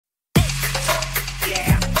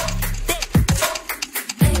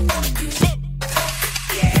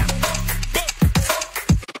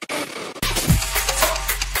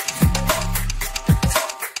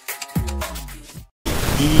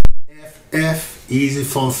life, easy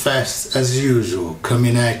fun fast as usual,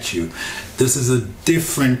 coming at you. This is a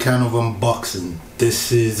different kind of unboxing.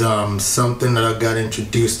 This is something that I got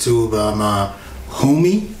introduced to by my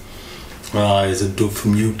homie. He's a dude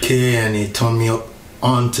from UK, and he turned me up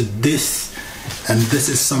onto this, and this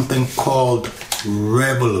is something called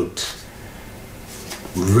Revolut.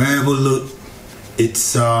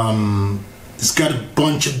 It's got a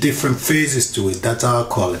bunch of different phases to it. That's how I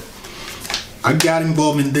call it. I got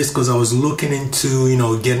involved in this because I was looking into,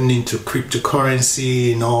 getting into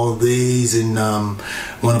cryptocurrency and all these, and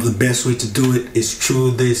one of the best way to do it is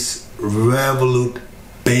through this Revolut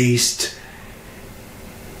based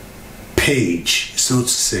page, so to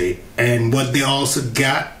say. And what they also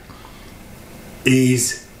got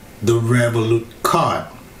is the Revolut card.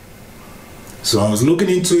 So I was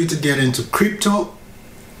looking into it to get into crypto,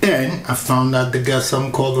 and I found out they got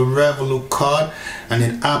something called the Revolut card, and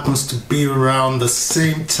it happens to be around the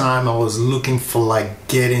same time I was looking for like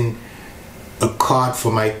getting a card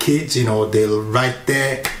for my kids. They're right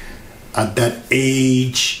there at that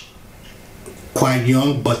age, quite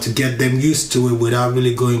young, but to get them used to it without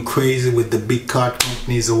really going crazy with the big card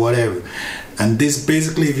companies or whatever. And this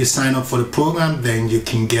basically, if you sign up for the program, then you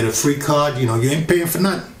can get a free card. You ain't paying for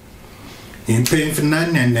nothing. You ain't paying for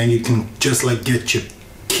nothing, and then you can just like get your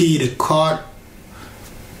key to card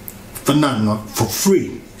for nothing, for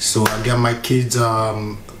free. So I got my kids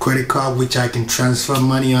credit card, which I can transfer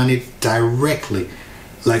money on it directly,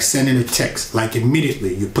 like sending a text, like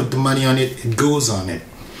immediately. You put the money on it, it goes on it,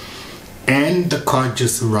 and the card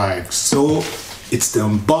just arrived. So it's the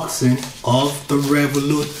unboxing of the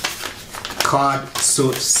Revolut card,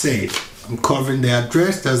 so to say. I'm covering the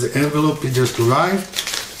address. That's the envelope. It just arrived.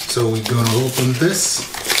 So we're gonna open this.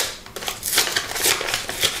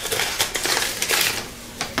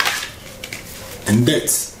 And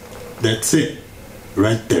that's it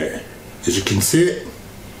right there. As you can see it,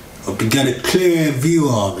 hope you got a clear view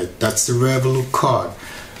of it. That's the Revolut card.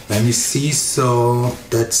 Let me see. So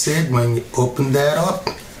that's it. When you open that up,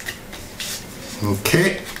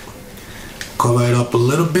 okay, cover it up a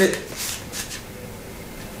little bit.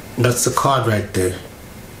 That's the card right there. You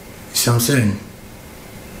see what I'm saying?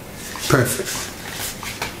 Perfect.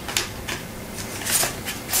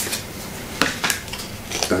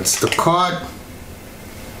 That's the card.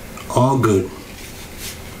 All good.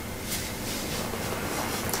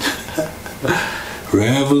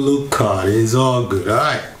 Revolut card is all good.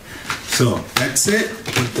 Alright. So that's it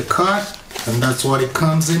with the card, and that's what it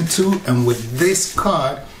comes into. And with this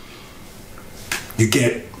card, you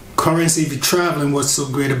get currency if you're traveling. What's so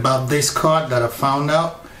great about this card that I found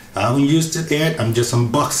out, I haven't used it yet, I'm just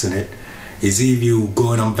unboxing it, is if you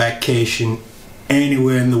going on vacation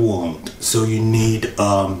anywhere in the world, so you need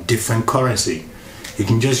different currency. You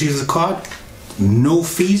can just use the card, no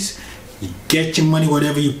fees. You get your money,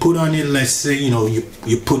 whatever you put on it. Let's say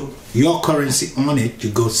you put your currency on it, you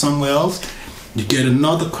go somewhere else, you get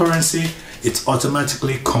another currency, it's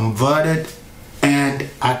automatically converted and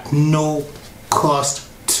at no cost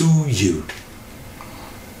to you.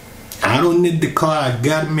 I don't need the card. I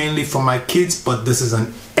got it mainly for my kids, but this is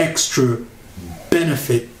an extra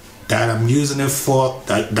benefit that I'm using it for,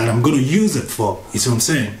 that I'm going to use it for. You see what I'm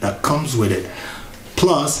saying? That comes with it.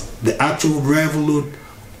 Plus, the actual Revolut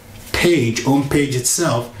page, home page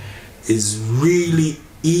itself, is really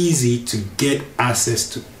easy to get access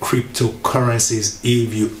to cryptocurrencies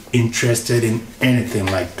if you're interested in anything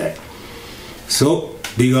like that. So,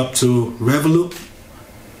 big up to Revolut.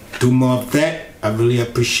 Do more of that. I really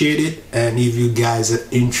appreciate it. And if you guys are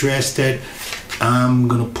interested, I'm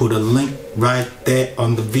gonna put a link right there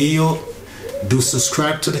on the video. Do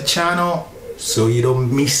subscribe to the channel so you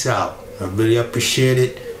don't miss out. I really appreciate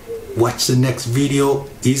it. Watch the next video.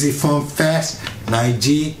 Easy, fun, fast.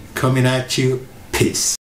 IG coming at you. Peace.